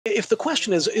If the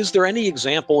question is there any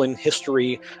example in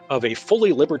history of a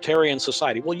fully libertarian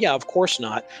society? Well, yeah, of course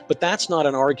not. But that's not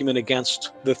an argument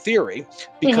against the theory,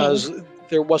 because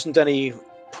there wasn't any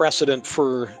precedent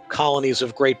for colonies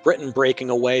of Great Britain breaking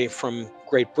away from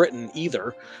Great Britain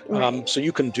either. Right. So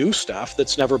you can do stuff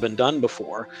that's never been done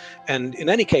before. And in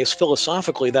any case,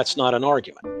 philosophically, that's not an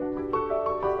argument.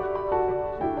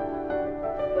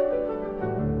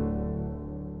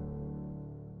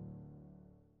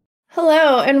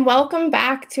 Hello, and welcome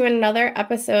back to another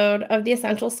episode of the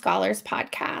Essential Scholars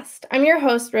podcast. I'm your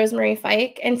host, Rosemarie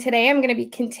Fike, and today I'm going to be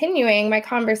continuing my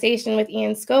conversation with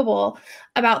Ian Skoble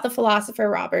about the philosopher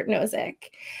Robert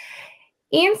Nozick.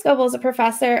 Ian Skoble is a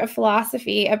professor of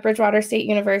philosophy at Bridgewater State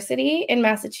University in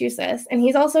Massachusetts, and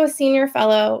he's also a senior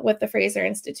fellow with the Fraser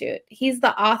Institute. He's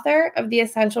the author of the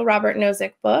Essential Robert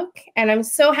Nozick book, and I'm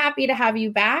so happy to have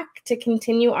you back to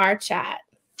continue our chat.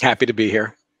 Happy to be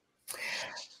here.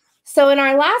 So in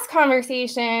our last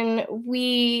conversation,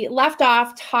 we left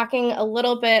off talking a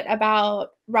little bit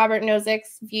about Robert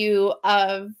Nozick's view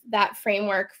of that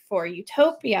framework for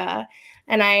utopia.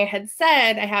 And I had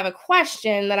said I have a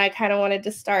question that I kind of wanted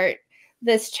to start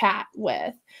this chat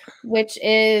with, which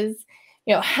is,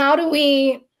 how do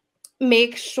we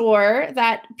make sure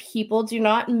that people do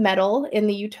not meddle in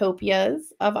the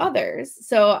utopias of others?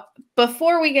 So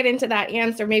before we get into that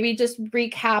answer, maybe just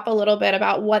recap a little bit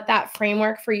about what that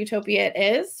framework for utopia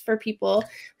is for people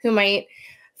who might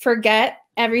forget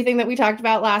everything that we talked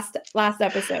about last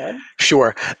episode.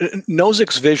 Sure.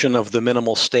 Nozick's vision of the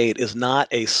minimal state is not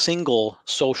a single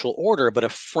social order, but a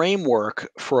framework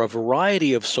for a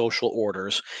variety of social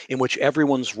orders in which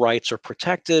everyone's rights are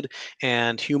protected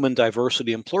and human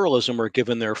diversity and pluralism are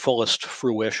given their fullest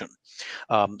fruition.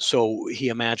 So he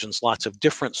imagines lots of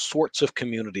different sorts of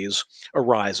communities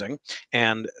arising,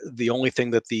 and the only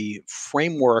thing that the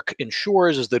framework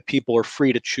ensures is that people are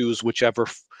free to choose whichever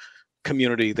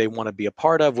community they want to be a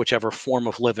part of, whichever form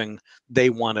of living they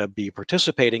want to be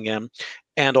participating in,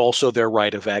 and also their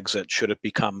right of exit should it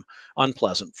become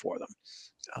unpleasant for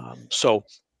them. So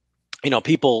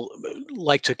people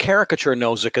like to caricature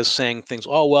Nozick as saying things,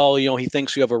 oh, well, he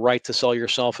thinks you have a right to sell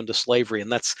yourself into slavery.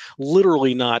 And that's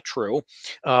literally not true,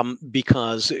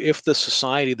 because if the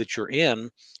society that you're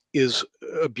in is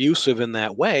abusive in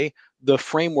that way, the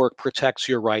framework protects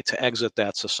your right to exit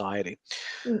that society.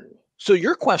 So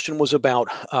your question was about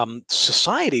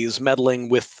societies meddling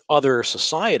with other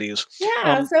societies.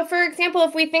 Yeah. So for example,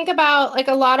 if we think about like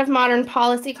a lot of modern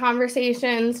policy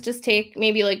conversations, just take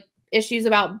maybe like issues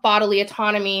about bodily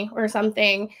autonomy or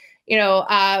something,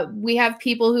 we have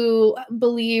people who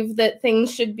believe that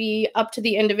things should be up to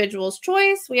the individual's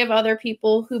choice. We have other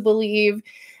people who believe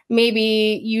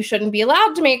maybe you shouldn't be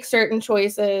allowed to make certain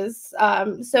choices.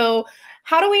 So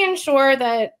how do we ensure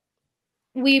that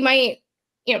we might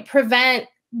prevent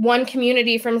one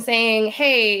community from saying,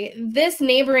 hey, this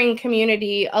neighboring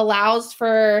community allows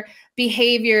for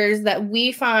behaviors that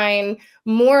we find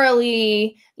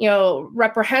morally,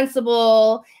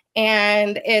 reprehensible,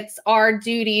 and it's our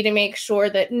duty to make sure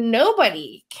that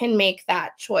nobody can make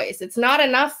that choice. It's not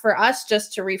enough for us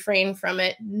just to refrain from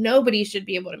it. Nobody should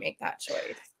be able to make that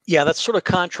choice. Yeah, that's sort of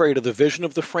contrary to the vision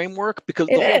of the framework, because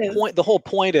the whole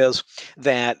point is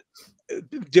that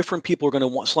different people are going to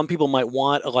want, some people might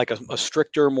want a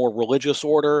stricter, more religious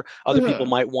order. Other people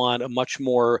might want a much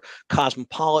more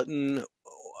cosmopolitan,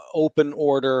 open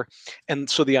order. And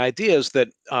so the idea is that,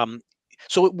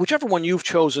 so whichever one you've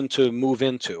chosen to move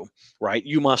into, right,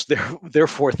 you must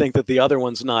therefore think that the other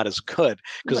one's not as good,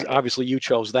 because obviously you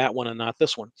chose that one and not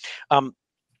this one.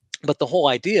 But the whole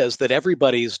idea is that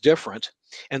everybody's different.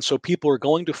 And so people are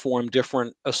going to form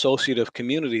different associative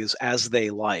communities as they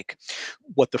like.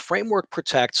 What the framework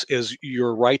protects is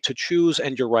your right to choose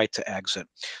and your right to exit.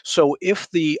 So if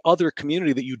the other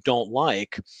community that you don't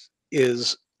like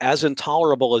is as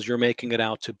intolerable as you're making it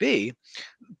out to be,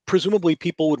 presumably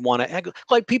people would want to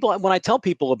when I tell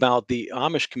people about the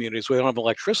Amish communities where they don't have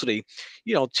electricity,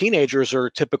 teenagers are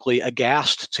typically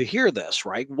aghast to hear this,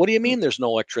 right? What do you mean there's no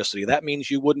electricity? That means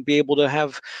you wouldn't be able to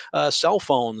have cell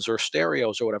phones or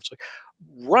stereos or whatever. It's like,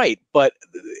 right, but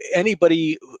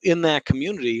anybody in that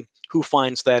community who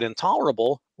finds that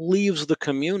intolerable leaves the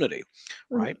community,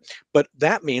 right? But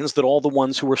that means that all the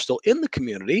ones who are still in the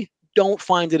community don't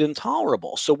find it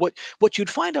intolerable. So what you'd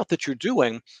find out that you're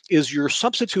doing is you're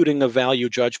substituting a value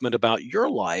judgment about your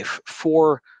life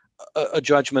for a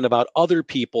judgment about other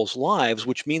people's lives,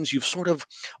 which means you've sort of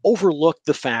overlooked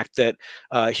the fact that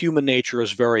human nature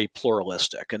is very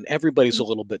pluralistic and everybody's a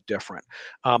little bit different.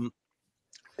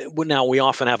 Now, we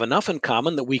often have enough in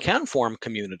common that we can form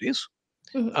communities,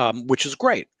 which is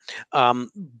great.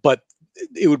 But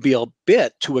it would be a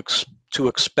bit to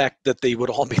expect that they would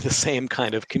all be the same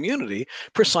kind of community,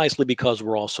 precisely because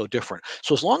we're all so different.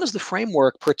 So as long as the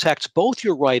framework protects both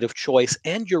your right of choice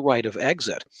and your right of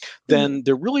exit, then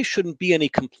there really shouldn't be any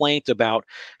complaint about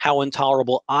how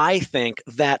intolerable I think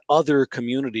that other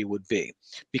community would be,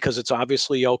 because it's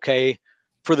obviously okay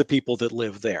for the people that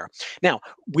live there. Now,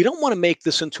 we don't want to make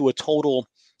this into a total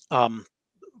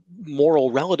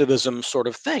moral relativism sort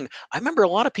of thing. I remember a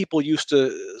lot of people used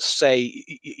to say,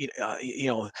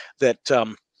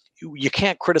 that you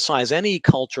can't criticize any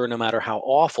culture no matter how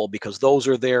awful, because those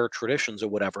are their traditions or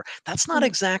whatever. That's not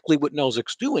exactly what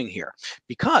Nozick's doing here,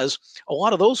 because a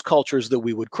lot of those cultures that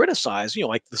we would criticize,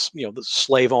 like this, the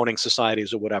slave owning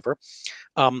societies or whatever,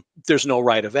 there's no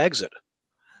right of exit.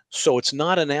 So it's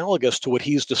not analogous to what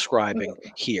he's describing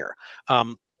here.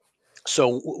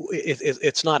 So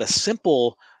it's not a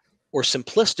simple or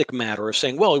simplistic matter of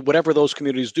saying, well, whatever those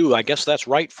communities do, I guess that's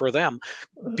right for them,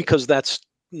 because that's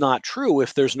not true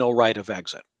if there's no right of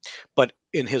exit. But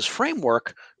in his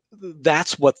framework,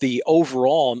 that's what the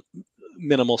overall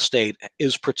minimal state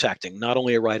is protecting, not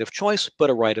only a right of choice, but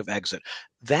a right of exit.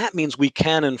 That means we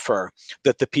can infer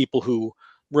that the people who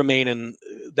remain in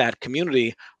that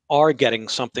community are getting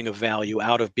something of value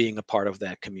out of being a part of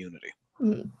that community.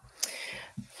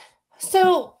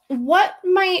 So what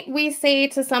might we say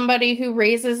to somebody who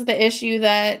raises the issue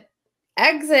that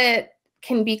exit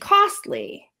can be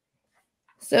costly?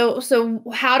 So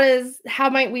how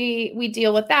might we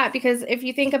deal with that? Because if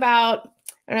you think about,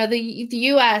 I don't know, the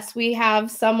U.S., we have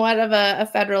somewhat of a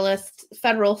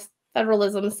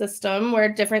federalism system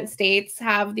where different states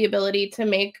have the ability to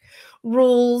make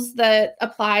rules that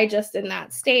apply just in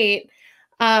that state.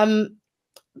 And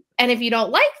if you don't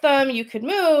like them, you could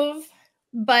move,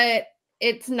 but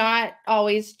it's not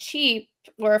always cheap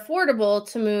or affordable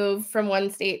to move from one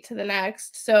state to the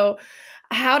next. So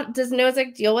how does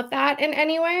Nozick deal with that in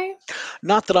any way?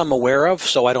 Not that I'm aware of,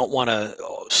 so I don't want to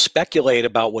speculate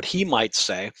about what he might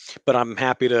say, but I'm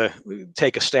happy to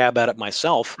take a stab at it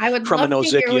myself from a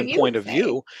Nozickian point of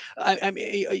view. I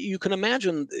mean, you can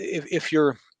imagine if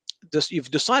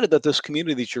you've decided that this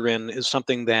community that you're in is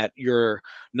something that you're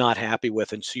not happy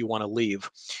with, and so you want to leave.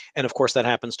 And of course, that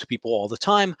happens to people all the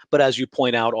time. But as you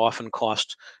point out, often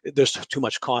there's too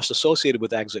much cost associated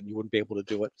with exit, and you wouldn't be able to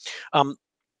do it.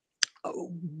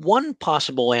 One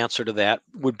possible answer to that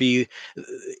would be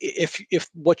if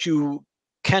what you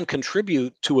can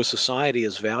contribute to a society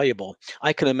is valuable,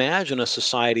 I can imagine a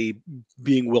society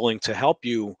being willing to help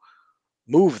you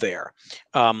move there.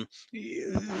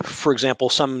 For example,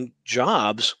 some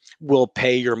jobs will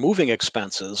pay your moving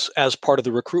expenses as part of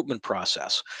the recruitment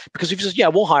process. Because if you say, yeah,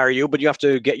 we'll hire you, but you have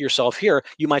to get yourself here,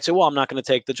 you might say, well, I'm not going to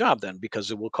take the job then because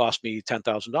it will cost me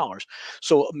 $10,000.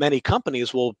 So many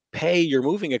companies will pay your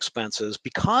moving expenses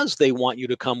because they want you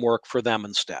to come work for them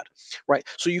instead, right?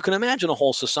 So you can imagine a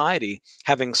whole society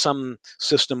having some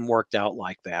system worked out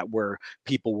like that, where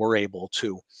people were able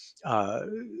to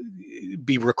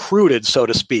be recruited, so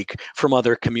to speak, from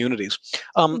other communities.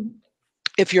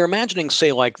 If you're imagining,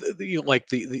 say, like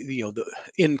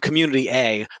in community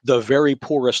A, the very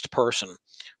poorest person,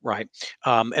 right?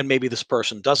 And maybe this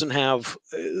person doesn't have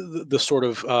the sort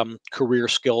of career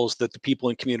skills that the people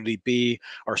in community B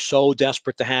are so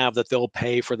desperate to have that they'll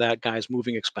pay for that guy's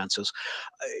moving expenses.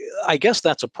 I guess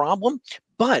that's a problem,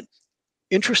 but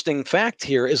interesting fact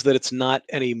here is that it's not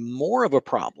any more of a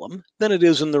problem than it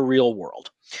is in the real world.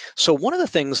 So one of the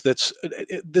things this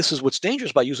is what's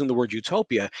dangerous about using the word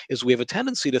utopia, is we have a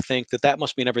tendency to think that that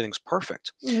must mean everything's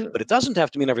perfect. But it doesn't have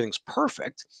to mean everything's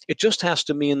perfect. It just has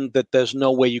to mean that there's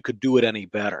no way you could do it any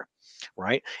better,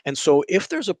 right? And so if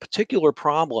there's a particular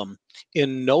problem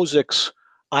in Nozick's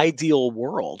ideal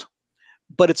world,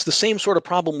 but it's the same sort of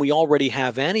problem we already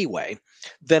have anyway,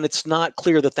 then it's not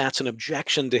clear that that's an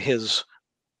objection to his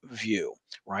view,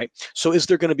 right? So is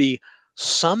there going to be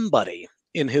somebody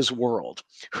in his world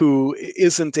who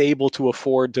isn't able to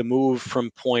afford to move from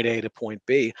point A to point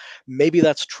B? Maybe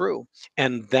that's true,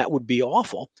 and that would be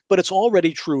awful, but it's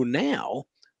already true now,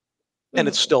 and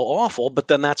it's still awful, but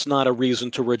then that's not a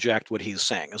reason to reject what he's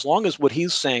saying. As long as what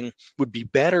he's saying would be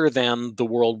better than the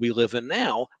world we live in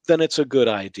now, then it's a good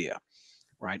idea.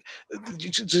 Right.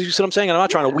 You see what I'm saying? I'm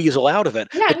not trying to weasel out of it.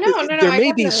 Yeah, no. There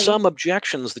may be some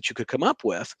objections that you could come up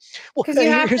with. Well, because you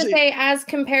have to say as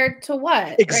compared to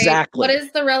what? Exactly. Right? What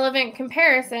is the relevant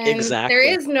comparison? Exactly. There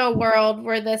is no world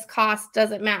where this cost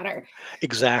doesn't matter.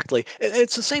 Exactly.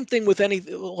 It's the same thing with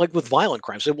like with violent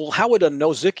crimes. Well, how would a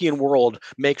Nozickian world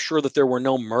make sure that there were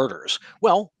no murders?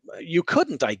 Well, You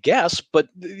couldn't, I guess, but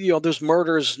there's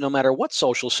murders no matter what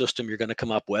social system you're going to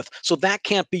come up with. So that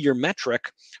can't be your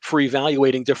metric for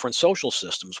evaluating different social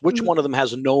systems. Which one of them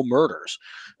has no murders,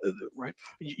 right?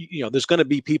 There's going to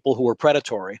be people who are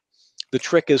predatory. The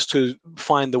trick is to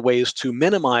find the ways to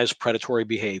minimize predatory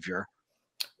behavior.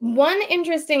 One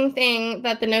interesting thing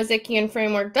that the Nozickian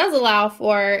framework does allow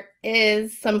for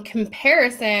is some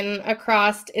comparison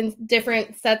across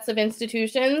different sets of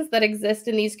institutions that exist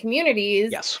in these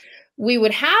communities. Yes. We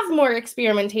would have more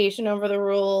experimentation over the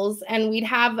rules, and we'd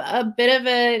have a bit of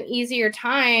an easier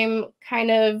time kind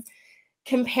of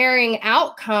comparing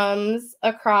outcomes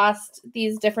across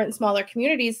these different smaller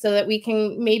communities so that we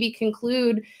can maybe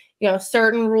conclude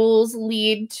certain rules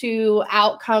lead to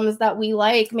outcomes that we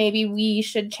like. Maybe we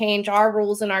should change our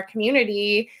rules in our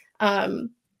community.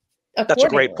 That's a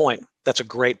great point. That's a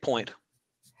great point.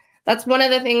 That's one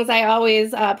of the things I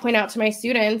always point out to my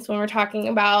students when we're talking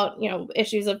about,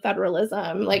 issues of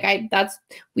federalism.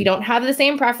 We don't have the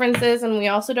same preferences, and we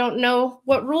also don't know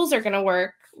what rules are going to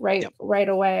work right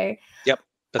away. Yep,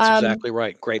 that's exactly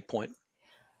right. Great point.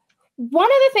 One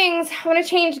of the things, I want to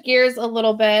change gears a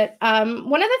little bit.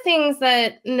 One of the things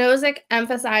that Nozick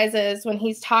emphasizes when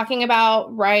he's talking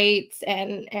about rights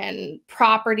and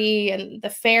property and the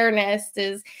fairness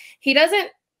is he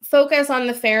doesn't focus on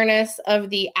the fairness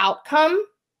of the outcome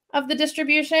of the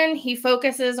distribution. He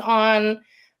focuses on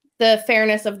the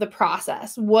fairness of the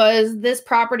process. Was this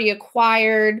property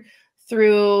acquired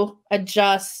through a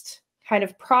just kind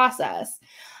of process?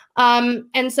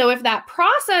 And so if that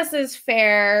process is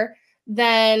fair,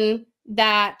 then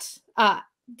that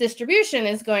distribution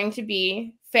is going to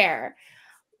be fair.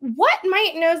 What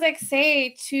might Nozick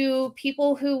say to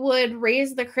people who would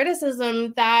raise the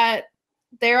criticism that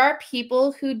there are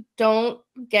people who don't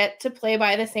get to play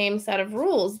by the same set of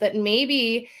rules, that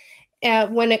maybe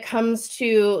when it comes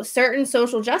to certain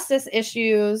social justice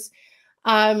issues,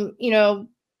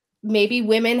 maybe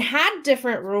women had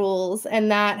different rules,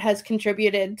 and that has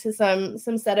contributed to some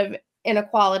set of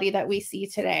inequality that we see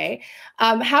today.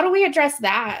 How do we address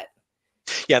that?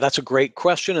 Yeah, that's a great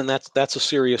question, and that's a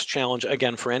serious challenge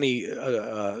again for any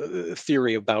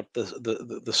theory about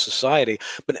the society.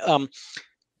 But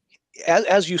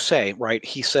as you say, right?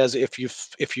 He says if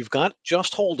you've got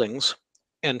just holdings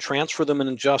and transfer them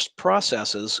in just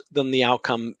processes, then the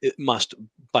outcome must,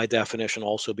 by definition,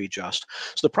 also be just.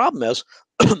 So the problem is,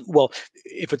 well,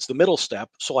 if it's the middle step,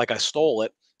 so like I stole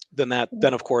it,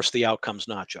 then of course the outcome's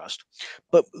not just.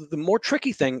 But the more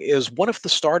tricky thing is, what if the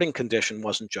starting condition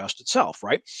wasn't just itself,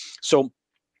 right? So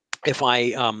if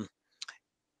I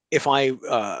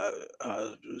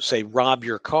say rob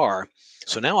your car,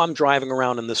 so now I'm driving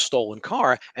around in this stolen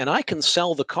car, and I can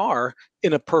sell the car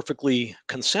in a perfectly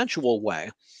consensual way.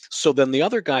 So then the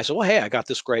other guy says, well, hey, I got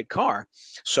this great car,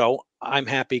 so I'm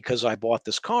happy because I bought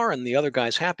this car, and the other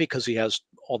guy's happy because he has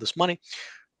all this money.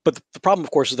 But the problem,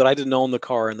 of course, is that I didn't own the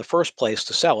car in the first place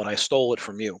to sell it. I stole it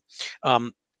from you.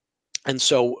 And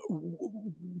so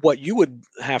what you would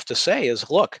have to say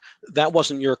is, look, that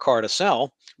wasn't your car to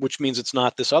sell, which means it's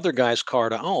not this other guy's car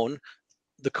to own.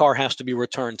 The car has to be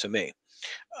returned to me.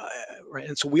 Right?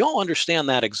 And so we all understand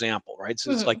that example, right?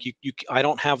 So it's like I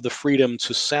don't have the freedom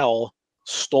to sell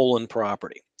stolen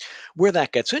property. Where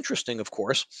that gets interesting, of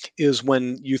course, is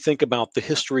when you think about the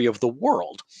history of the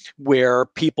world, where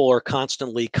people are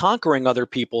constantly conquering other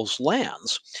people's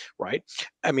lands, right?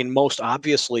 I mean, most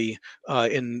obviously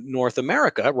in North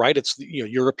America, right? It's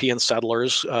European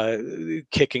settlers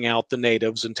kicking out the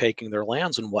natives and taking their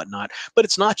lands and whatnot. But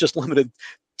it's not just limited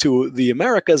to the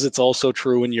Americas, it's also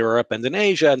true in Europe and in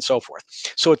Asia and so forth.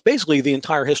 So it's basically the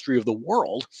entire history of the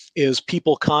world is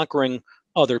people conquering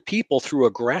other people through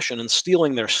aggression and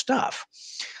stealing their stuff.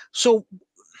 So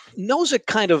Nozick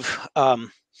kind of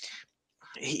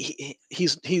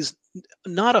he's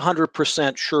not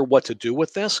 100% sure what to do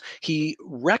with this. He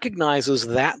recognizes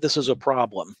that this is a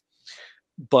problem,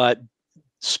 but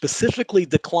specifically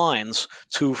declines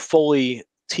to fully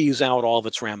tease out all of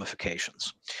its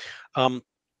ramifications.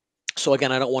 So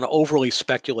again, I don't want to overly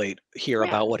speculate here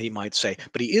about what he might say,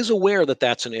 but he is aware that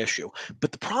that's an issue.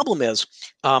 But the problem is,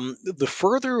 the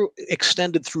further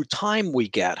extended through time we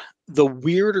get, the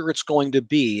weirder it's going to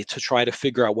be to try to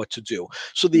figure out what to do.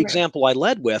 So the example I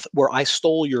led with, where I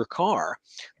stole your car,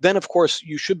 then of course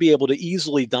you should be able to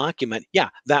easily document, yeah,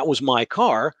 that was my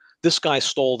car. This guy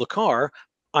stole the car.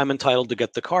 I'm entitled to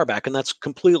get the car back. And that's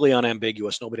completely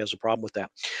unambiguous. Nobody has a problem with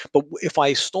that. But if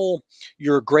I stole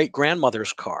your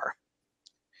great-grandmother's car,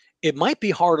 it might be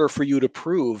harder for you to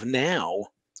prove now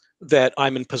that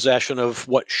I'm in possession of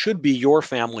what should be your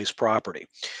family's property.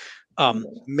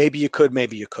 Maybe you could,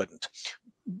 maybe you couldn't.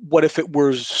 what if it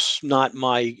was not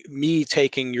me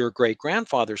taking your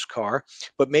great-grandfather's car,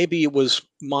 but maybe it was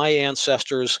my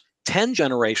ancestors 10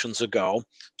 generations ago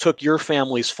took your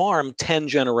family's farm 10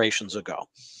 generations ago.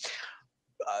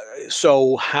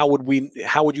 So how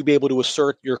would you be able to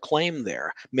assert your claim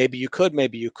there? Maybe you could,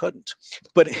 maybe you couldn't.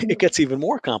 But it gets even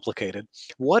more complicated.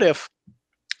 What if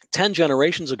 10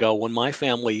 generations ago, when my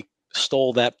family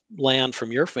stole that land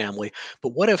from your family, but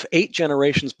what if 8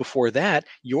 generations before that,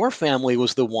 your family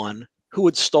was the one who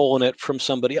had stolen it from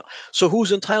somebody else? So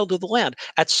who's entitled to the land?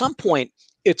 At some point,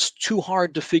 it's too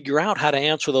hard to figure out how to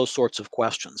answer those sorts of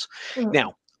questions.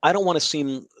 Now, I don't want to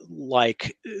seem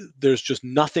like there's just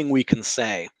nothing we can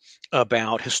say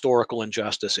about historical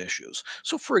injustice issues.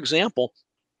 So, for example,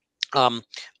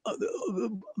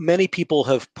 many people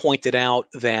have pointed out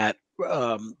that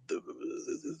the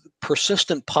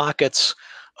persistent pockets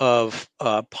of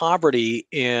poverty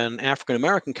in African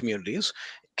American communities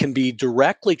can be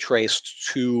directly traced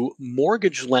to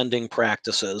mortgage lending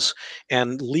practices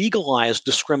and legalized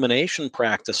discrimination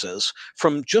practices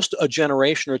from just a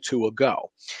generation or two ago.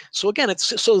 So again, it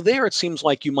seems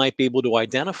like you might be able to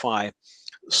identify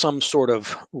some sort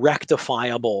of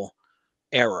rectifiable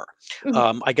error.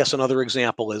 I guess another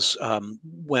example is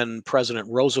when President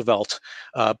Roosevelt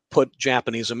put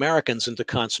Japanese Americans into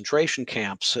concentration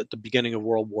camps at the beginning of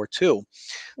World War II.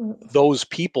 Those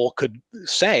people could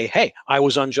say, "Hey, I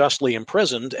was unjustly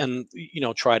imprisoned," and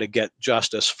try to get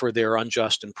justice for their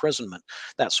unjust imprisonment,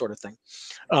 that sort of thing.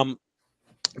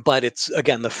 But it's,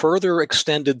 again, the further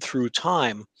extended through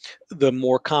time, the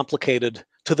more complicated,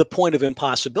 to the point of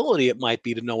impossibility, it might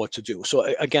be to know what to do. So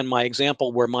again, my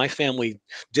example where my family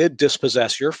did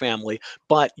dispossess your family,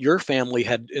 but your family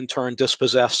had in turn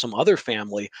dispossessed some other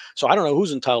family. So I don't know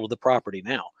who's entitled to the property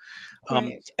now.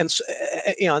 Right. And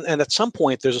and at some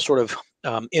point there's a sort of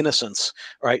innocence,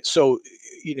 right? So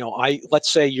let's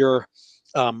say you're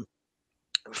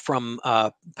from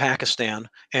Pakistan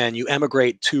and you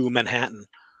emigrate to Manhattan,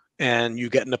 and you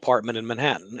get an apartment in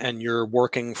Manhattan, and you're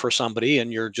working for somebody,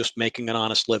 and you're just making an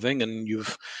honest living, and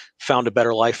you've found a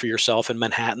better life for yourself in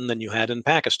Manhattan than you had in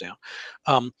Pakistan.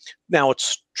 Now,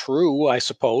 it's true, I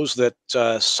suppose, that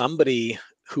somebody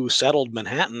who settled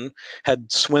Manhattan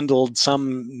had swindled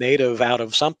some native out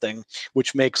of something,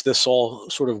 which makes this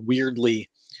all sort of weirdly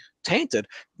tainted.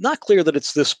 Not clear that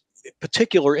it's this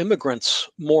particular immigrant's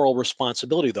moral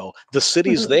responsibility, though. The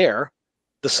city's there.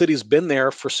 The city's been there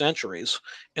for centuries,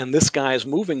 and this guy is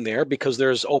moving there because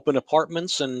there's open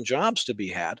apartments and jobs to be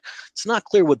had. It's not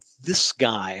clear what this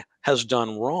guy has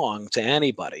done wrong to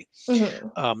anybody.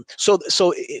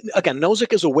 So again,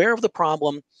 Nozick is aware of the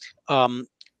problem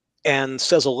and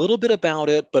says a little bit about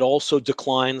it, but also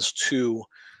declines to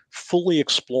fully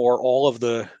explore all of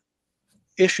the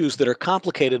issues that are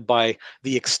complicated by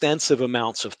the extensive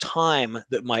amounts of time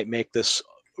that might make this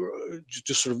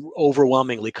just sort of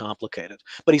overwhelmingly complicated,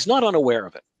 but he's not unaware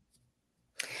of it.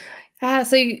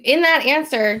 So in that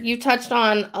answer, you touched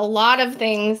on a lot of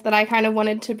things that I kind of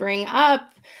wanted to bring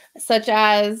up, such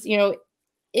as,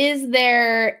 is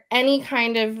there any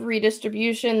kind of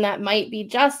redistribution that might be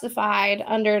justified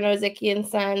under a Nozickian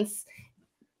sense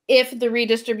if the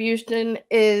redistribution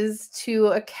is to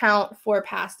account for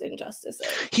past injustices?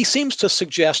 He seems to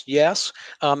suggest yes.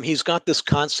 He's got this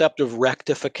concept of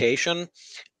rectification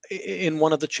in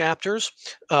one of the chapters.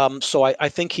 So I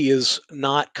think he is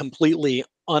not completely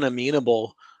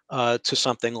unamenable to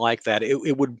something like that.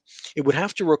 It would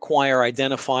have to require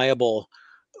identifiable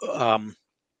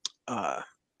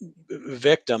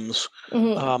victims.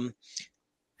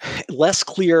 Less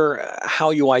clear how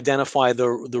you identify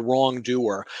the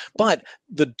wrongdoer, but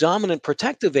the dominant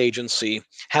protective agency,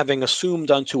 having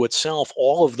assumed unto itself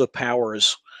all of the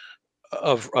powers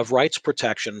of rights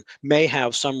protection, may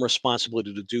have some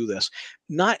responsibility to do this.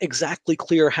 Not exactly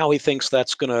clear how he thinks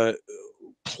that's going to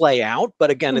play out, but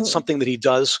again, it's something that he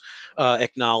does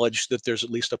acknowledge, that there's at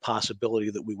least a possibility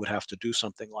that we would have to do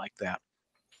something like that.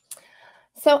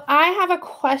 So I have a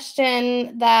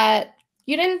question that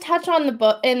you didn't touch on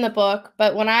in the book,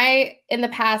 but when I in the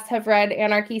past have read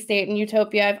Anarchy, State, and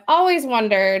Utopia, I've always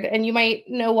wondered, and you might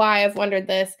know why I've wondered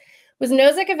this: was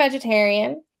Nozick a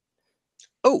vegetarian?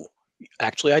 Oh,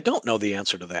 actually, I don't know the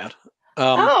answer to that.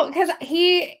 Because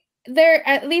there,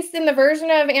 at least in the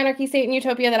version of Anarchy, State, and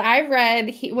Utopia that I've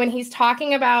read, when he's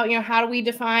talking about, how do we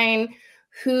define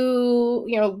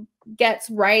who, gets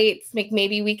rights,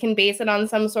 maybe we can base it on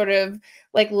some sort of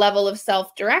level of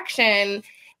self-direction.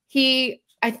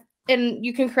 And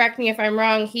you can correct me if I'm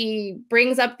wrong, he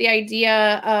brings up the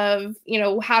idea of,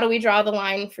 how do we draw the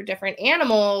line for different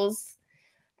animals?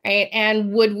 right?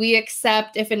 And would we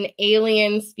accept if an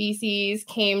alien species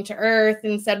came to Earth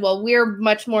and said, well, we're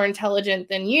much more intelligent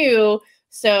than you,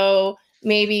 so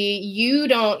maybe you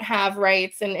don't have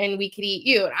rights and we could eat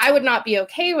you? I would not be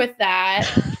okay with that.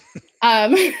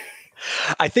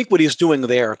 I think what he's doing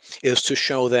there is to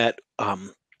show that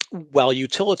while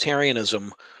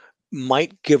utilitarianism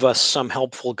might give us some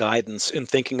helpful guidance in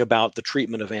thinking about the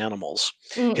treatment of animals,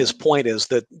 his point is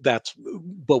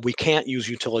but we can't use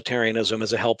utilitarianism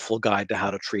as a helpful guide to how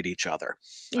to treat each other.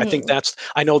 I think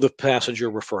I know the passage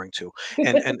you're referring to.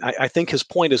 And I think his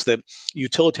point is that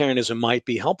utilitarianism might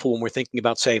be helpful when we're thinking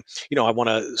about, say, I want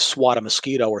to swat a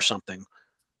mosquito or something.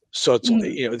 So it's,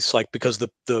 it's like, because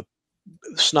the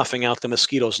snuffing out the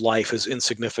mosquito's life is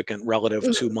insignificant relative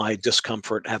to my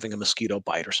discomfort having a mosquito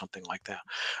bite or something like that.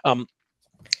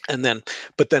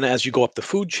 But then as you go up the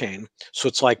food chain, so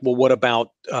it's like, well, what about,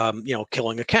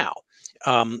 killing a cow?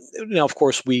 Now, of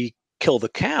course, we kill the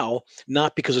cow,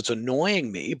 not because it's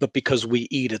annoying me, but because we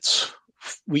eat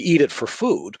it for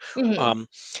food.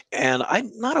 And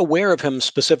I'm not aware of him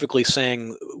specifically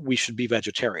saying we should be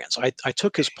vegetarians. I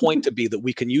took his point to be that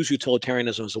we can use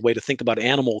utilitarianism as a way to think about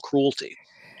animal cruelty.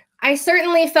 I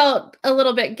certainly felt a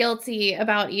little bit guilty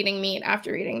about eating meat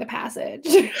after reading the passage.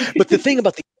 But the thing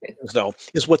about the aliens, though,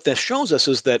 is what this shows us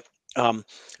is that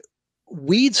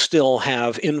we'd still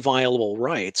have inviolable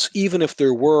rights, even if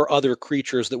there were other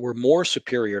creatures that were more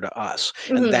superior to us.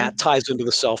 And that ties into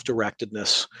the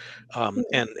self-directedness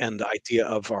and the idea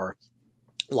of our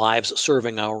lives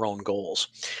serving our own goals.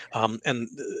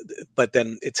 But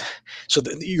then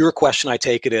your question, I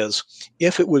take it, is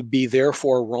if it would be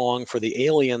therefore wrong for the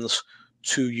aliens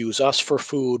to use us for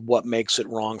food, what makes it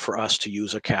wrong for us to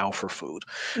use a cow for food?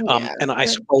 And I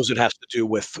suppose it has to do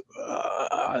with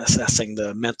assessing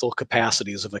the mental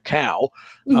capacities of a cow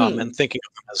and thinking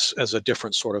of them as a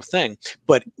different sort of thing.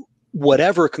 But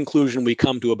whatever conclusion we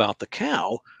come to about the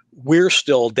cow, we're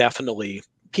still definitely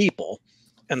people.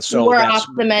 And so we're off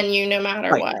the menu no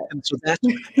matter what. And so that's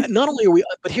not only are we,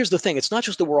 but here's the thing. It's not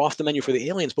just that we're off the menu for the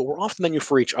aliens, but we're off the menu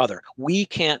for each other. We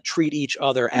can't treat each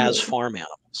other as farm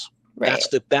animals. Right.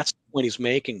 That's the point he's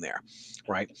making there,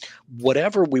 right?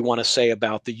 Whatever we want to say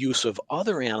about the use of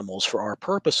other animals for our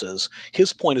purposes,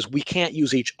 his point is we can't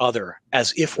use each other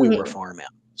as if we were farm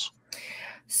animals.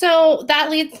 So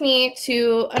that leads me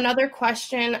to another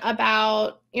question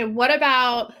about, what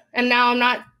about, and now I'm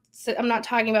not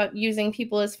talking about using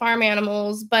people as farm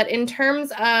animals, but in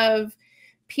terms of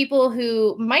people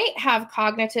who might have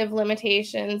cognitive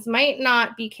limitations, might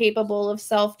not be capable of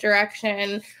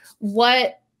self-direction,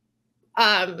 what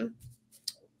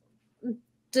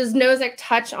does Nozick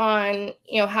touch on,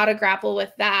 how to grapple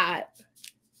with that?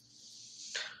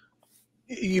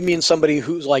 You mean somebody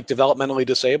who's like developmentally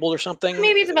disabled or something?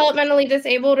 Maybe developmentally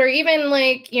disabled, or even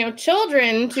like,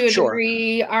 children to a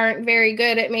degree aren't very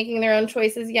good at making their own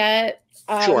choices yet.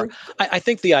 Sure. I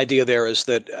think the idea there is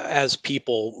that as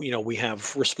people, we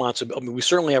have responsibility. I mean, we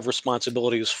certainly have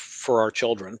responsibilities for our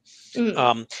children.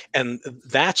 And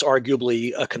that's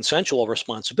arguably a consensual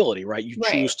responsibility, right? You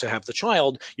choose to have the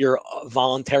child, you're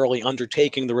voluntarily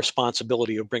undertaking the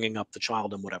responsibility of bringing up the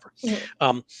child and whatever.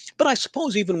 But I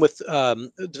suppose even with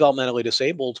developmentally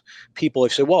disabled people, they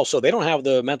say, well, so they don't have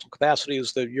the mental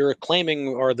capacities that you're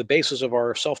claiming are the basis of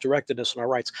our self-directedness and our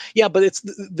rights. Yeah, but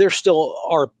they're still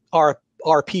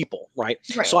our people, right?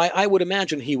 So I would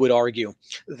imagine he would argue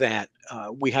that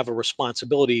we have a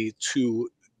responsibility to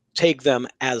take them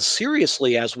as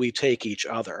seriously as we take each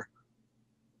other,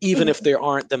 even if they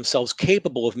aren't themselves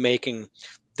capable of making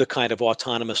the kind of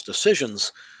autonomous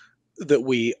decisions that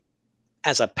we,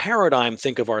 as a paradigm,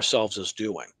 think of ourselves as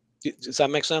doing. Does that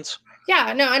make sense?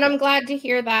 Yeah, no, and I'm glad to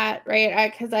hear that,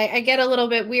 right? Because I get a little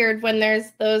bit weird when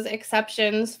there's those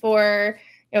exceptions for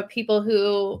people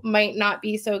who might not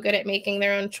be so good at making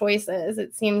their own choices.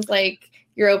 It seems like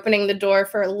you're opening the door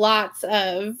for lots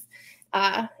of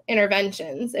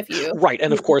interventions if you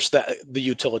and of course the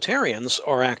utilitarians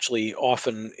are actually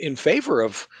often in favor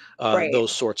of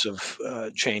those sorts of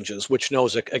changes, which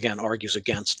Nozick again argues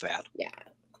against that.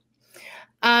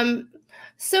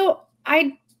 So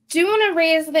I do want to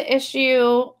raise the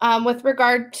issue with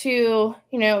regard to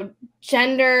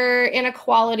gender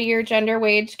inequality or gender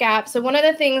wage gap. So one of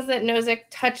the things that Nozick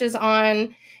touches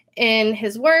on in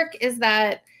his work is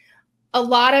that a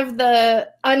lot of the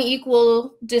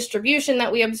unequal distribution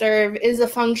that we observe is a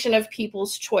function of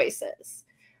people's choices.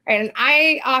 Right? And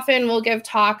I often will give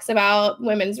talks about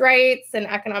women's rights and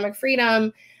economic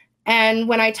freedom. And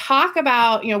when I talk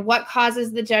about, what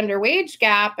causes the gender wage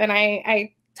gap, and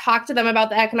I talk to them about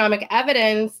the economic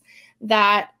evidence,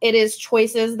 that it is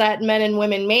choices that men and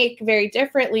women make very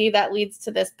differently that leads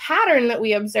to this pattern that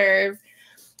we observe,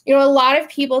 you know, a lot of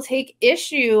people take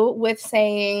issue with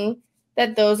saying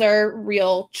that those are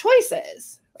real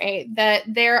choices, right? That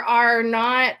there are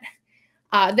not,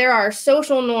 there are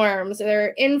social norms, there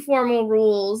are informal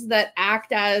rules that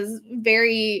act as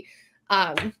very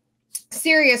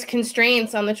serious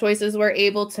constraints on the choices we're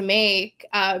able to make.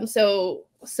 So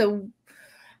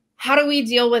how do we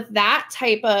deal with that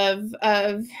type of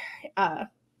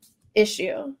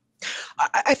issue?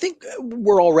 I think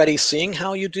we're already seeing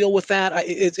how you deal with that.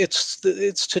 It's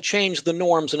to change the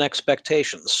norms and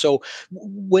expectations. So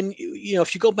when you know,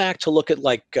 if you go back to look at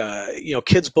like you know,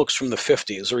 kids' books from the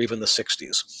 50s or even the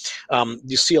 60s,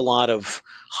 you see a lot of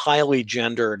highly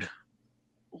gendered.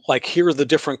 Like, here are the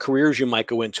different careers you might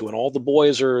go into, and all the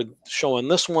boys are showing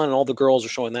this one, and all the girls are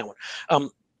showing that one.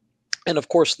 And of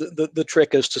course, the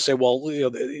trick is to say, well,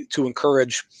 you know, to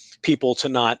encourage people to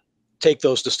not take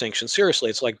those distinctions seriously.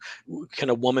 It's like,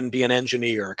 can a woman be an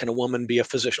engineer? Can a woman be a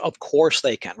physician? Of course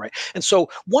they can, right? And so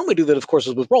one way to do that, of course,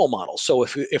 is with role models. So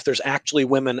if there's actually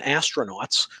women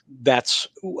astronauts, that's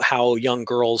how young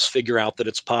girls figure out that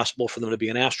it's possible for them to be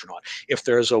an astronaut. If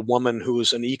there's a woman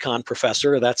who's an econ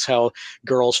professor, that's how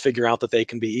girls figure out that they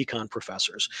can be econ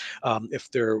professors. If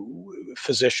their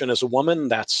physician is a woman,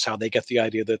 that's how they get the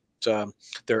idea that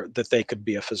that they could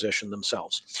be a physician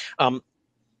themselves.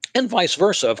 And vice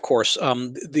versa, of course.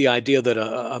 The idea that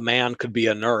a man could be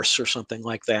a nurse or something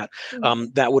like that,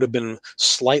 that would have been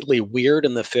slightly weird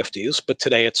in the 50s, but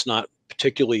today it's not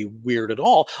particularly weird at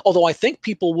all. Although I think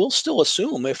people will still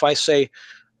assume, if I say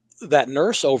that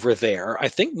nurse over there, I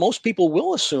think most people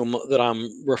will assume that I'm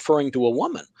referring to a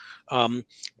woman.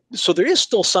 So there is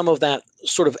still some of that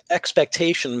sort of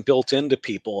expectation built into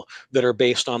people that are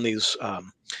based on these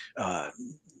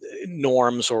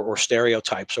norms or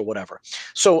stereotypes or whatever.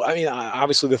 So, I mean,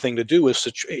 obviously the thing to do is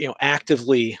to, you know,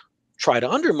 actively try to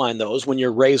undermine those when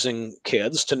you're raising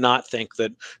kids, to not think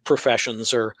that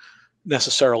professions are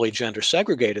necessarily gender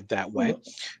segregated that way.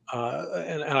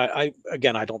 And I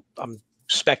again, I'm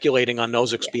speculating on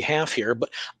Nozick's behalf here, but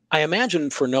I imagine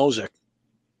for Nozick,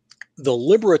 the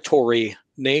liberatory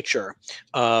nature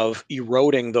of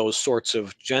eroding those sorts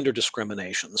of gender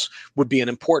discriminations would be an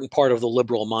important part of the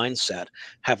liberal mindset.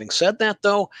 Having said that,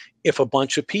 though, if a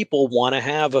bunch of people want to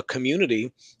have a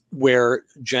community where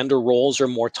gender roles are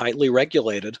more tightly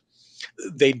regulated,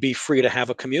 they'd be free to have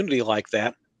a community like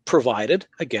that, provided,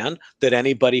 again, that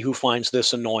anybody who finds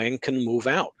this annoying can move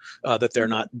out, that they're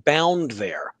not bound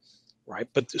there, right?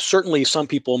 But certainly some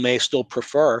people may still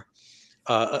prefer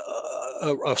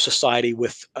a society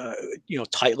with you know,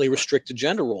 tightly restricted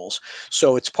gender roles.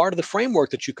 So it's part of the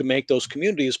framework that you can make those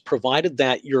communities, provided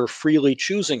that you're freely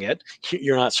choosing it,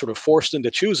 you're not sort of forced into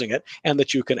choosing it, and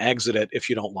that you can exit it if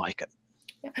you don't like it.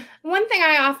 Yeah. One thing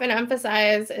I often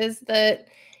emphasize is that,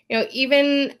 you know,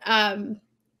 even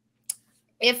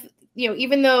if, you know,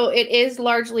 even though it is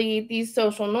largely these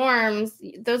social norms,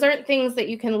 those aren't things that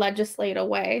you can legislate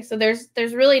away. So there's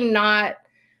really not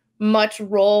much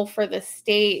role for the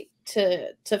state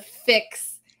to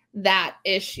fix that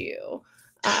issue.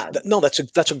 No,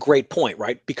 that's a great point,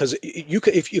 right? Because you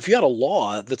could, if you had a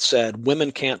law that said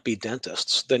women can't be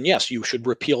dentists, then yes, you should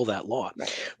repeal that law.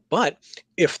 Right. But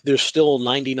if there's still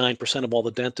 99% of all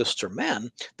the dentists are men,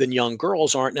 then young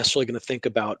girls aren't necessarily going to think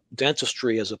about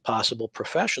dentistry as a possible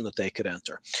profession that they could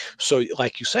enter. So,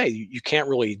 like you say, you can't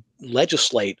really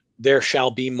legislate there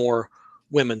shall be more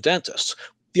women dentists.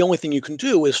 The only thing you can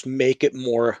do is make it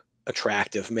more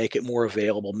attractive, make it more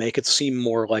available, make it seem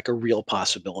more like a real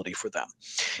possibility for them.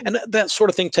 And that sort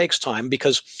of thing takes time,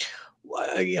 because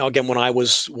you know, again, when I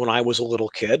was a little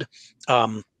kid,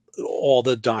 all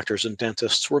the doctors and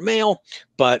dentists were male,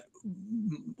 but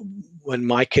when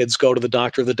my kids go to the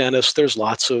doctor or the dentist, there's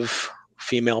lots of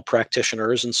female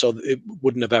practitioners, and so it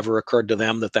wouldn't have ever occurred to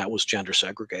them that that was gender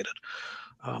segregated.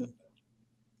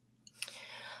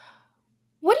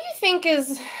 What do you think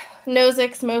is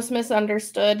Nozick's most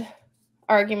misunderstood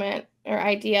argument or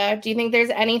idea? Do you think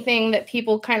there's anything that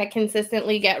people kind of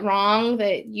consistently get wrong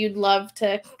that you'd love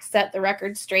to set the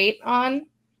record straight on?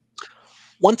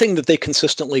 One thing that they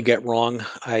consistently get wrong,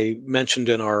 I mentioned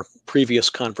in our previous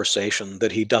conversation,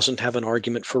 that he doesn't have an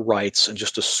argument for rights and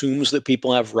just assumes that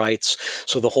people have rights,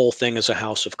 so the whole thing is a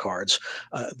house of cards.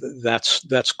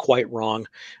 That's quite wrong.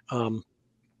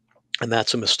 And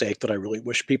that's a mistake that I really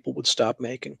wish people would stop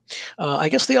making. I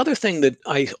guess the other thing that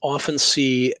I often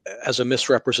see as a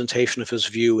misrepresentation of his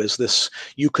view is this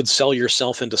 "you could sell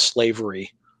yourself into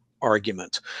slavery"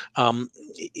 argument.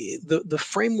 The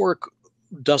framework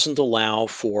doesn't allow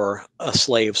for a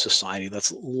slave society.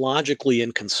 That's logically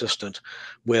inconsistent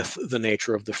with the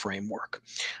nature of the framework.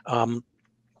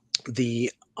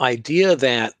 The idea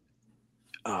that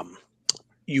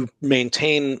you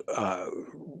maintain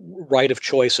right of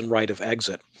choice and right of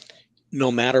exit,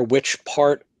 no matter which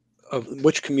part of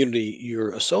which community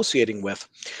you're associating with,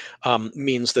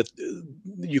 means that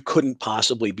you couldn't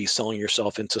possibly be selling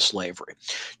yourself into slavery.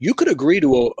 You could agree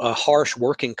to a harsh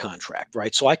working contract,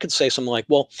 right? So I could say something like,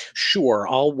 well, sure,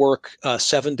 I'll work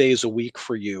 7 days a week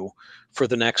for you for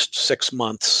the next 6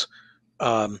 months.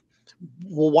 Well,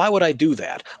 why would I do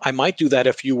that? I might do that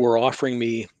if you were offering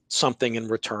me something in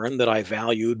return that I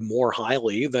valued more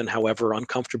highly than however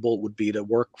uncomfortable it would be to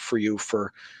work for you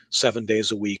for 7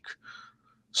 days a week,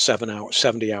 7 hours,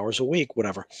 70 hours a week,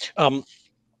 whatever. But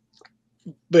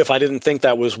if I didn't think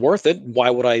that was worth it, why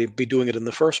would I be doing it in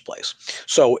the first place?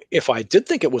 So if I did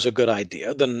think it was a good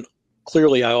idea, then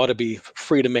clearly I ought to be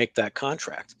free to make that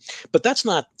contract. But that's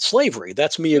not slavery.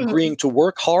 That's me agreeing to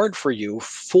work hard for you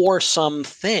for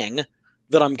something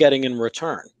that I'm getting in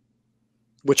return,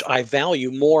 which I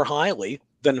value more highly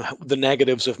than the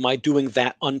negatives of my doing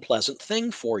that unpleasant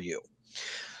thing for you.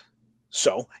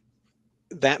 So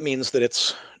that means that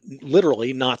it's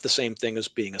literally not the same thing as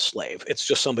being a slave. It's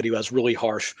just somebody who has really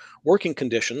harsh working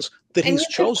conditions that he's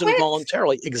chosen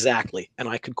voluntarily. Exactly. And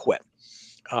I could quit.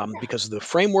 Because the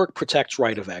framework protects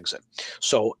right of exit.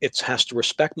 So it has to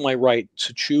respect my right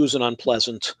to choose an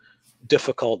unpleasant,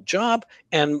 difficult job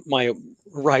and my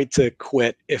right to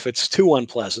quit if it's too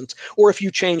unpleasant, or if you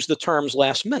change the terms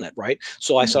last minute, right?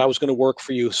 So I said I was going to work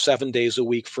for you 7 days a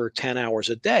week for 10 hours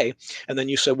a day. And then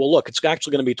you said, well, look, it's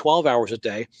actually going to be 12 hours a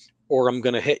day or I'm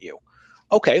going to hit you.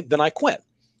 Okay, then I quit.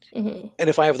 And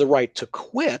if I have the right to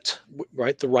quit,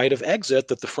 right, the right of exit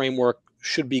that the framework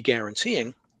should be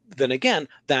guaranteeing, then again,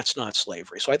 that's not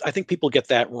slavery. So I think people get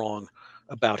that wrong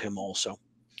about him also.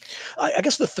 I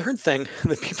guess the third thing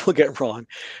that people get wrong,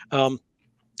 and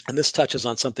this touches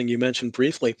on something you mentioned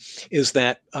briefly, is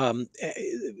that, and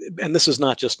this is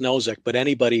not just Nozick, but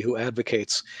anybody who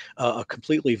advocates a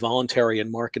completely voluntary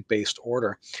and market-based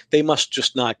order, they must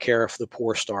just not care if the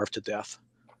poor starve to death.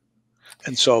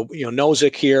 And so,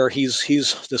 Nozick here, he's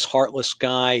this heartless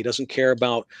guy. He doesn't care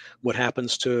about what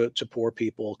happens to poor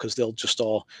people because they'll just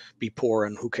all be poor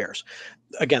and who cares.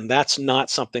 Again, that's not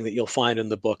something that you'll find in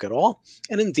the book at all.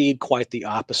 And indeed, quite the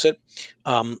opposite,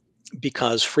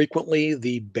 because frequently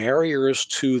the barriers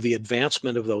to the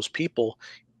advancement of those people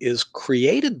is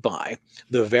created by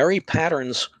the very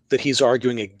patterns that he's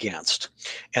arguing against,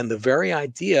 and the very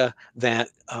idea that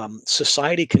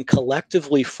society can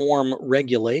collectively form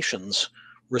regulations,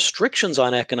 restrictions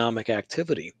on economic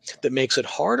activity that makes it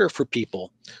harder for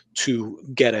people to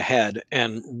get ahead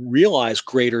and realize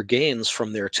greater gains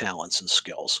from their talents and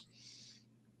skills.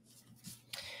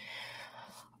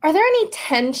 Are there any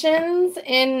tensions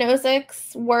in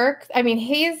Nozick's work? I mean,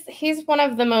 he's one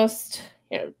of the most,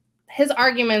 his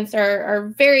arguments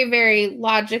are very, very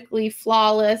logically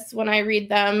flawless when I read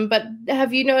them. But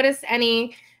have you noticed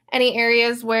any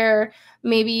areas where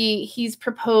maybe he's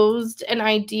proposed an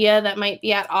idea that might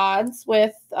be at odds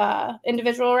with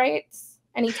individual rights?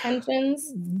 Any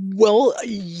tensions? Well,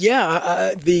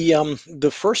 yeah.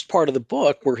 The first part of the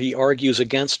book where he argues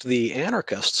against the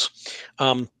anarchists,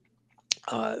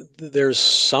 there's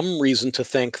some reason to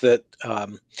think that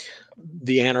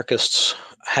the anarchists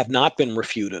have not been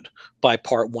refuted by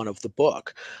part one of the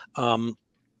book.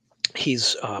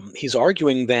 He's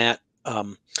arguing that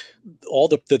all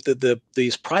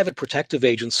these private protective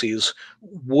agencies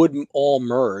would all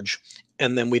merge,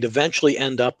 and then we'd eventually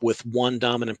end up with one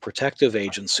dominant protective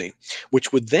agency,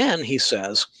 which would then, he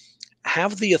says,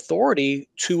 have the authority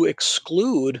to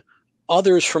exclude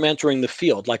others from entering the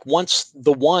field. Like once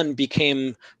the one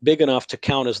became big enough to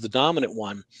count as the dominant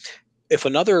one, if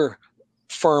another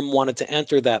firm wanted to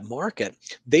enter that market,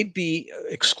 they'd be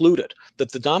excluded,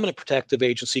 that the dominant protective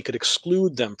agency could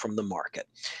exclude them from the market.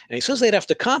 And he says they'd have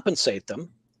to compensate them,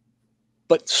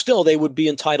 but still they would be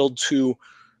entitled to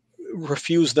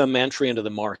refuse them entry into the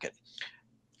market.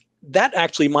 That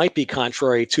actually might be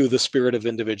contrary to the spirit of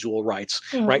individual rights,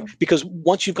 right? Because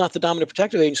once you've got the dominant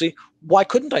protective agency, why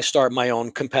couldn't I start my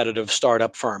own competitive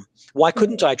startup firm? Why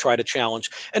couldn't I try to challenge?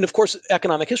 And of course,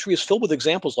 economic history is filled with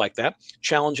examples like that.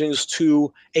 Challenges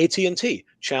to AT&T,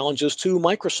 challenges to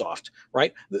Microsoft,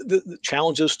 right? The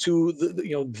challenges to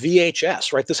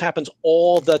VHS, right? This happens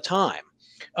all the time.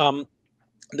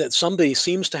 That somebody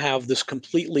seems to have this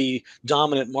completely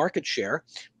dominant market share,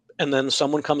 and then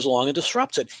someone comes along and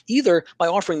disrupts it, either by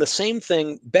offering the same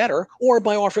thing better or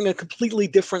by offering a completely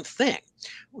different thing.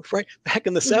 right? Back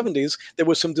in the 70s, there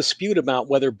was some dispute about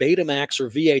whether Betamax or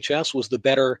VHS was the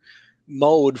better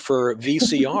mode for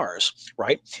VCRs,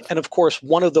 right? And of course,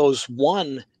 one of those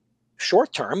won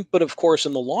short term, but of course,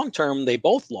 in the long term, they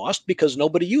both lost because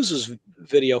nobody uses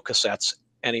video cassettes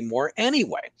anymore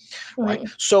anyway, right?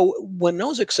 So when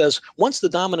Nozick says once the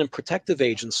dominant protective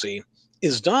agency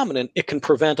is dominant, it can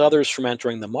prevent others from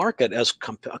entering the market as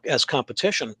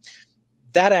competition,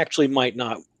 that actually might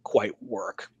not quite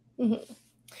work. What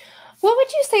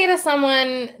would you say to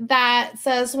someone that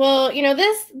says, well, you know,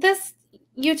 this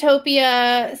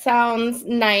utopia sounds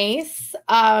nice,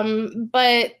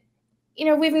 but you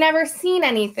know, we've never seen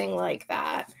anything like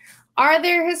that? Are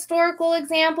there historical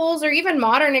examples or even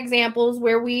modern examples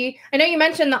where I know you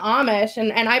mentioned the Amish,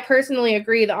 and I personally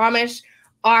agree, the Amish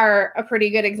are a pretty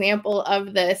good example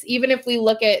of this. Even if we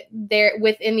look at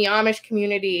within the Amish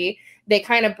community, they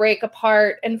kind of break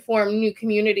apart and form new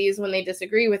communities when they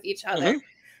disagree with each other.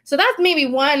 So that's maybe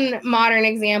one modern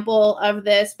example of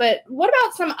this. But what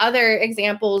about some other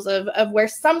examples of where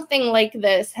something like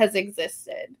this has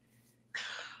existed?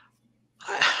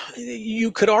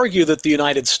 You could argue that the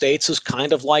United States is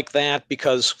kind of like that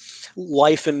because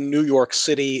life in New York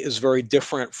City is very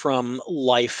different from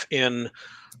life in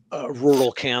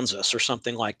rural Kansas or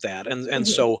something like that. And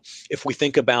so if we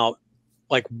think about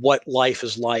like what life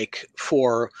is like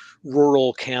for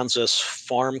rural Kansas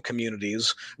farm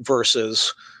communities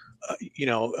versus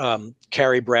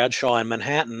Carrie Bradshaw in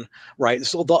Manhattan, right?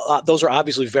 So those are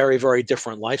obviously very, very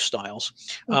different lifestyles.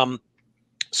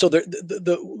 So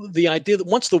the idea that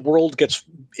once the world gets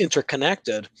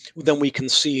interconnected, then we can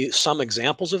see some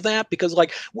examples of that, because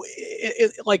like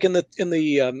in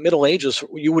the Middle Ages,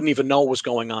 you wouldn't even know what was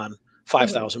going on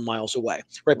 5,000 miles away,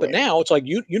 right? But now it's like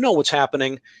you know what's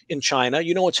happening in China,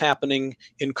 you know what's happening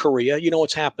in Korea, you know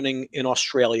what's happening in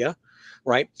Australia,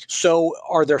 right? So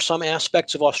are there some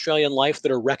aspects of Australian life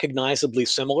that are recognizably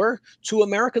similar to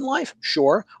American life?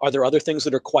 Sure. Are there other things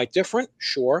that are quite different?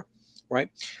 Sure, right?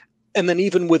 And then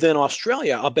even within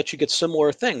Australia, I'll bet you get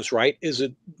similar things, right? Is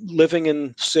it living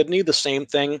in Sydney the same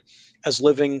thing as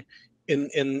living in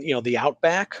the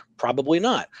outback? Probably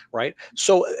not, right?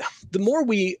 So the more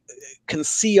we can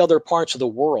see other parts of the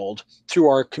world through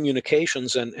our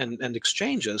communications and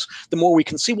exchanges, the more we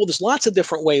can see, well, there's lots of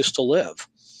different ways to live.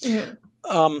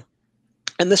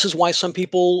 And this is why some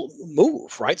people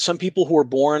move, right? Some people who are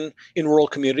born in rural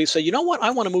communities say, you know what, I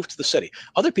want to move to the city.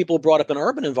 Other people brought up in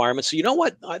urban environments say, you know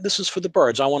what, this is for the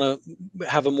birds. I want to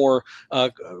have a more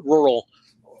rural,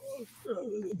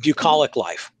 bucolic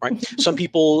life, right? Some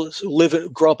people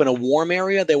grow up in a warm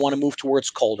area. They want to move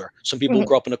towards colder. Some people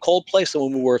grow up in a cold place. They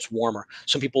will move where it's warmer.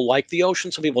 Some people like the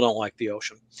ocean. Some people don't like the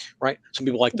ocean, right? Some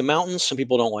people like the mountains. Some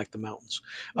people don't like the mountains.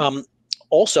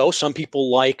 Also, some people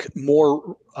like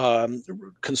more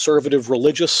conservative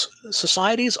religious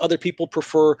societies. Other people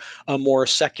prefer a more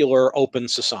secular, open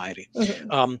society.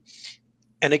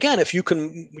 And again, if you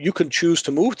can choose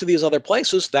to move to these other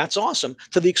places, that's awesome.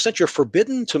 To the extent you're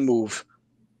forbidden to move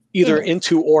either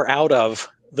into or out of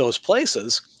those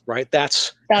places, right?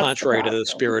 That's contrary to the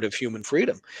spirit of human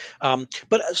freedom.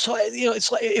 But so,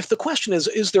 it's like, if the question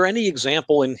is there any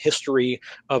example in history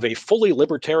of a fully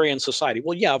libertarian society?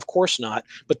 Well, yeah, of course not.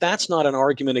 But that's not an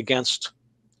argument against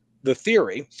the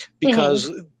theory,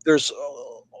 because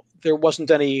there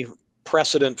wasn't any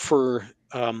precedent for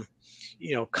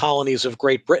colonies of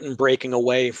Great Britain breaking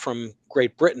away from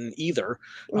Great Britain either.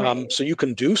 So you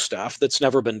can do stuff that's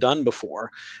never been done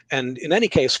before. And in any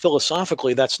case,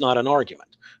 philosophically, that's not an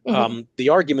argument. The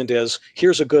argument is,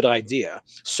 here's a good idea.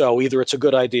 So either it's a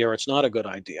good idea or it's not a good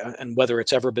idea. And whether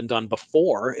it's ever been done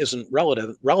before isn't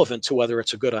relevant to whether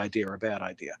it's a good idea or a bad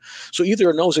idea. So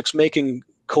either Nozick's making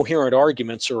coherent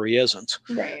arguments or he isn't.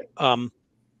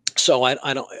 So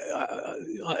I don't.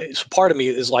 Part of me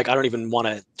is like, I don't even want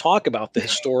to talk about the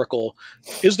historical.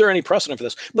 Is there any precedent for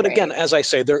this? But again, as I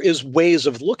say, there is ways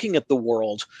of looking at the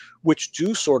world which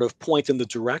do sort of point in the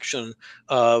direction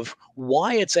of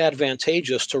why it's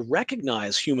advantageous to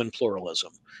recognize human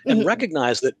pluralism and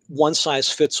recognize that one size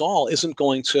fits all isn't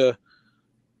going to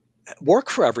work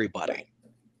for everybody.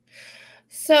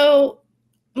 So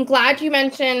I'm glad you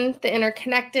mentioned the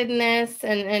interconnectedness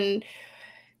and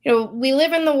we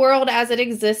live in the world as it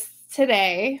exists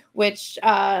today, which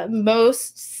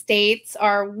most states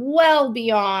are well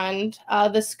beyond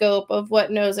the scope of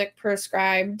what Nozick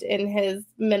prescribed in his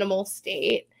minimal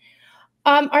state.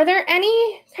 Are there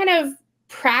any kind of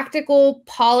practical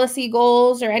policy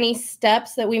goals or any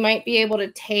steps that we might be able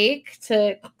to take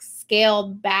to scale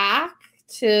back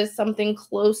to something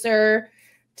closer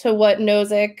to what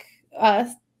Nozick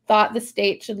thought the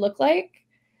state should look like?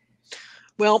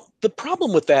 Well, the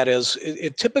problem with that is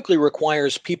it typically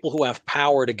requires people who have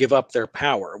power to give up their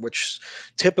power, which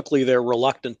typically they're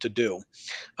reluctant to do.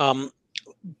 Um,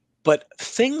 but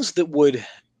things that would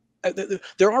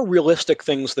there are realistic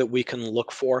things that we can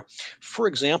look for. For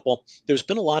example, there's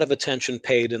been a lot of attention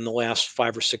paid in the last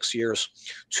 5 or 6 years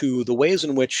to the ways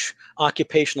in which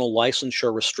occupational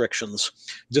licensure restrictions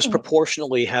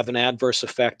disproportionately have an adverse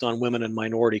effect on women and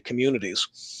minority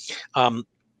communities.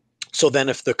 So then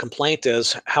if the complaint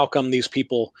is, how come these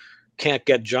people can't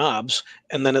get jobs?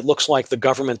 And then it looks like the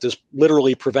government is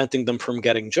literally preventing them from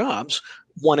getting jobs.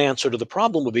 One answer to the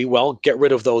problem would be, well, get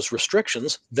rid of those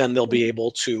restrictions. Then they'll be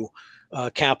able to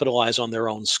capitalize on their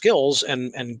own skills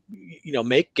and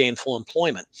make gainful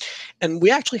employment. And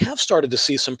we actually have started to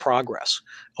see some progress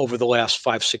over the last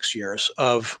 5-6 years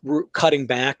of cutting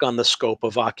back on the scope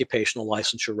of occupational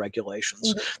licensure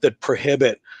regulations that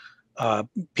prohibit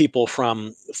people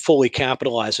from fully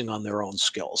capitalizing on their own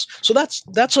skills. So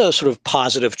that's a sort of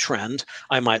positive trend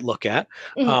I might look at.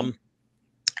 And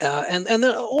then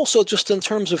also just in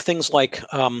terms of things like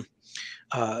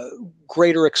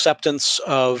greater acceptance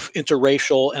of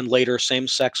interracial and later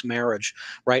same-sex marriage,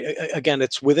 right? Again,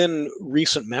 it's within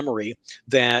recent memory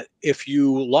that if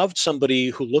you loved somebody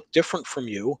who looked different from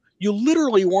you, you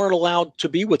literally weren't allowed to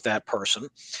be with that person.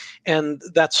 And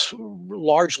that's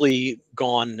largely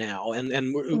gone now.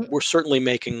 And we're certainly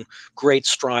making great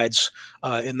strides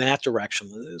in that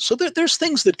direction. So there's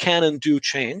things that can and do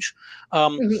change.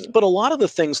 But a lot of the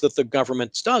things that the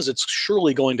government does, it's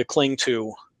surely going to cling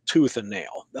to tooth and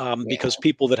nail because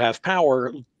people that have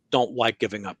power don't like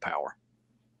giving up power.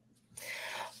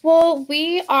 Well,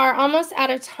 we are almost out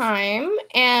of time,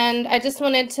 and I just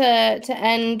wanted to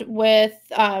end with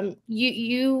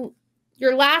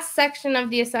your last section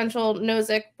of the Essential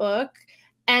Nozick book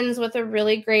ends with a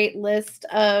really great list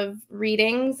of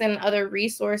readings and other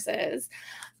resources.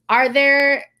 Are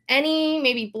there any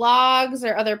maybe blogs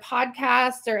or other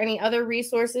podcasts or any other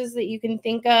resources that you can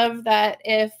think of that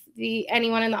if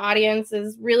anyone in the audience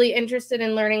is really interested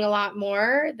in learning a lot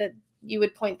more, that you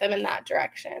would point them in that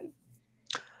direction?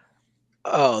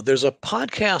 Oh, there's a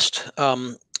podcast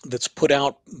that's put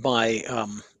out by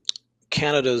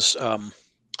Canada's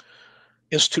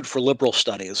Institute for Liberal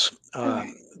Studies.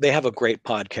 They have a great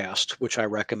podcast, which I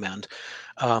recommend.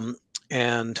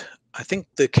 And I think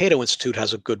the Cato Institute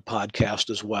has a good podcast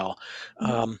as well.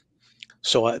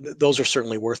 So those are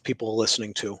certainly worth people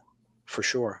listening to, for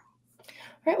sure.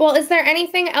 All right. Well, is there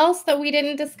anything else that we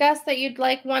didn't discuss that you'd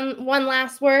like one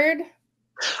last word?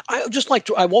 I just like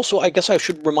to. I guess I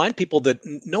should remind people that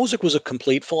Nozick was a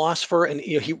complete philosopher, and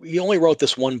he only wrote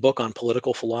this one book on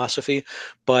political philosophy,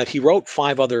 but he wrote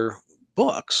 5 other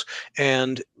books,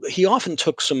 and he often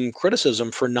took some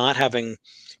criticism for not having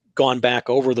gone back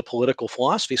over the political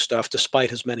philosophy stuff despite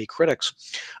his many critics.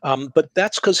 But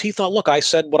that's because he thought, look, I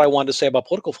said what I wanted to say about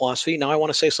political philosophy. Now I want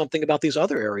to say something about these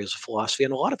other areas of philosophy.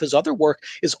 And a lot of his other work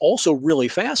is also really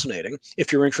fascinating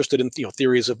if you're interested in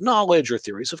theories of knowledge or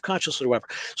theories of consciousness or whatever.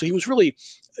 So he was really,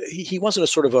 he wasn't a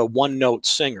sort of a one-note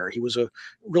singer. He was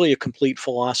really a complete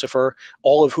philosopher,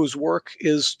 all of whose work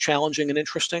is challenging and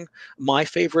interesting. My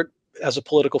favorite as a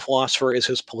political philosopher is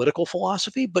his political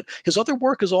philosophy, but his other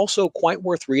work is also quite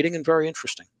worth reading and very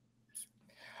interesting.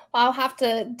 Well, I'll have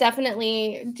to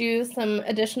definitely do some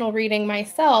additional reading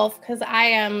myself because I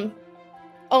am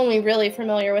only really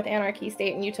familiar with Anarchy,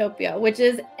 State, and Utopia, which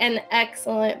is an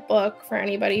excellent book for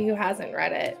anybody who hasn't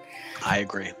read it. I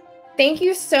agree. Thank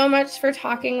you so much for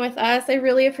talking with us. I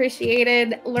really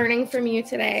appreciated learning from you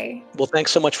today. Well,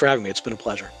 thanks so much for having me. It's been a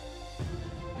pleasure.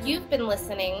 You've been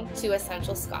listening to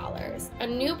Essential Scholars, a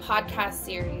new podcast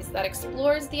series that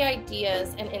explores the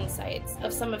ideas and insights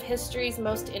of some of history's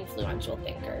most influential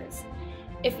thinkers.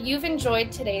 If you've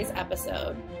enjoyed today's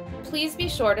episode, please be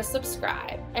sure to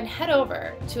subscribe and head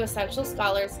over to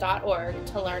essentialscholars.org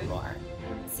to learn more.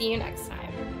 See you next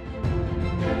time.